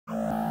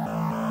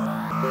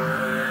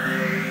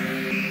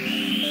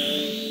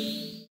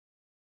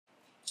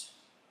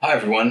Hi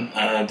everyone,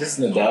 this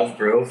is Nadav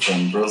Brill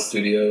from Brill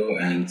Studio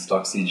and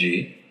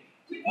StockCG.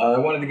 I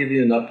wanted to give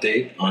you an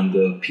update on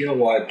the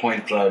PLY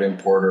Point Cloud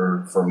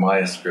importer for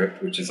Maya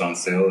script, which is on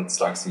sale at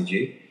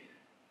StockCG.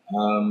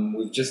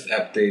 We've just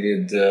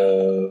updated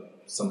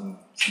some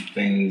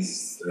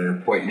things that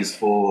are quite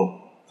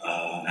useful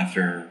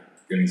after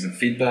getting some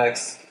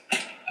feedbacks.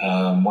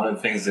 One of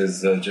the things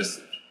is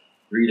just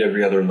read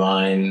every other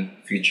line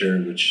feature,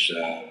 which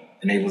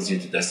enables you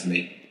to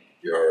decimate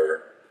your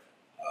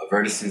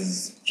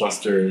vertices,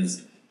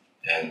 clusters,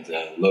 and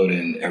load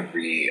in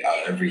every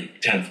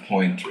 10th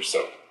point or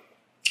so.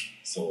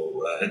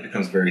 So it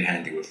becomes very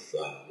handy with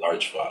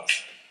large files.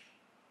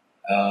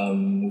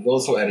 We've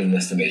also added an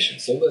estimation.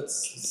 So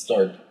let's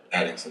start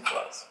adding some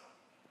files.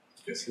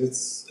 Okay,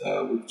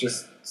 so we've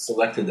just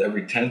selected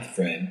every 10th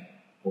frame.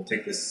 We'll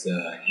take this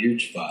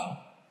huge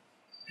file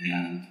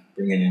and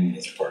bring it in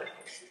as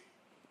particles.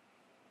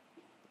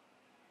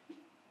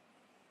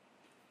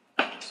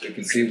 So you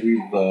can see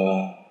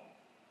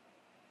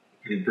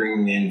we're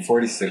bringing in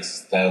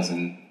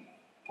 46,000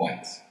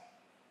 points.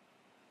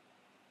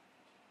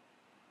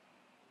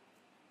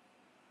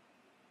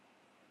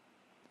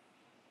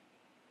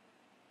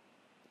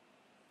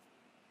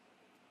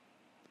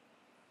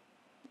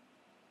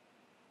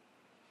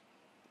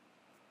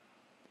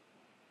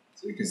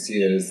 So you can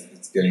see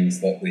it's getting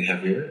slightly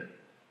heavier.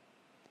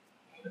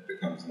 It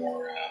becomes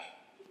more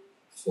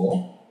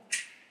full.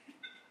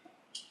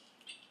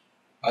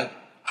 But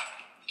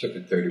it took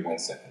it 31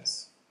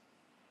 seconds.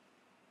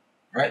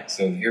 Right,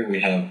 so here we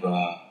have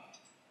the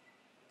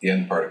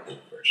end particle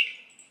version.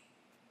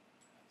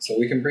 So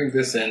we can bring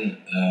this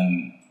in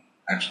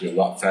actually a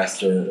lot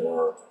faster,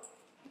 or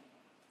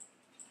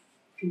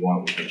if you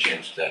want, we can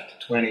change that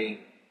to 20.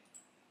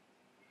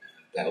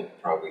 That'll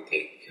probably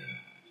take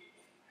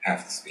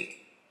half the speed.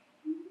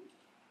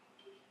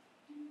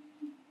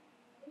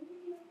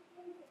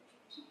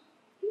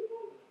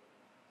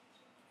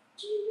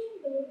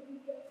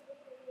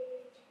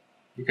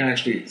 You can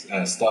actually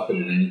stop it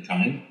at any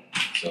time.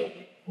 So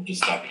we'll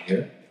just stop it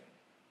here.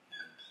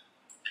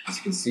 As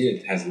you can see,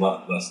 it has a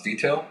lot less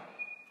detail,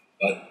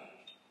 but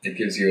it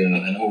gives you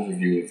an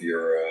overview of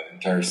your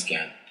entire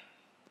scan.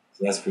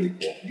 So that's pretty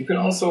cool. You can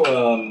also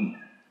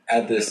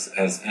add this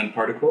as end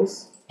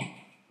particles,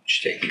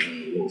 which take it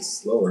a little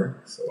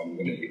slower. So I'm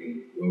going to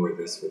even lower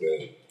this for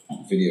the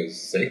video's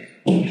sake.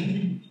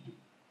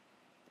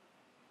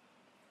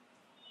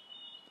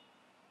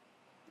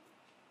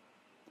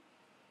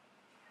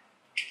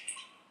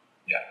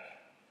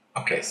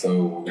 Okay,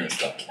 so we're going to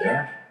stop it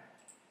there.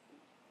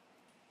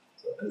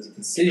 So as you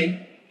can see,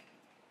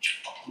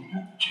 we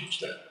have to change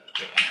that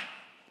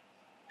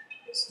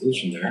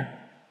resolution there.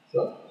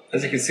 So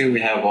as you can see,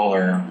 we have all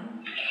our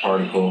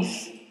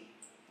particles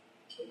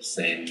in the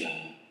same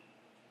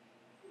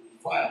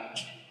file.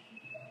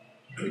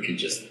 We can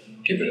just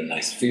give it a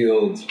nice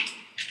field,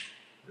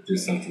 or do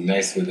something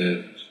nice with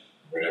it,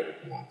 whatever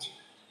we want to.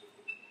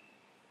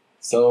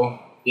 So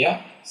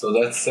yeah, so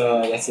that's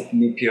a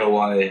new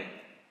PLY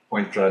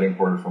Point Cloud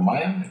importer for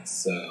Maya.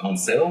 It's on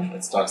sale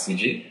at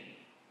StockCG.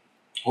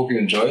 Hope you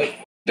enjoy it.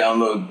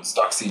 Download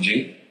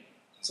StockCG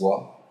as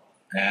well.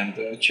 And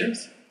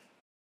cheers.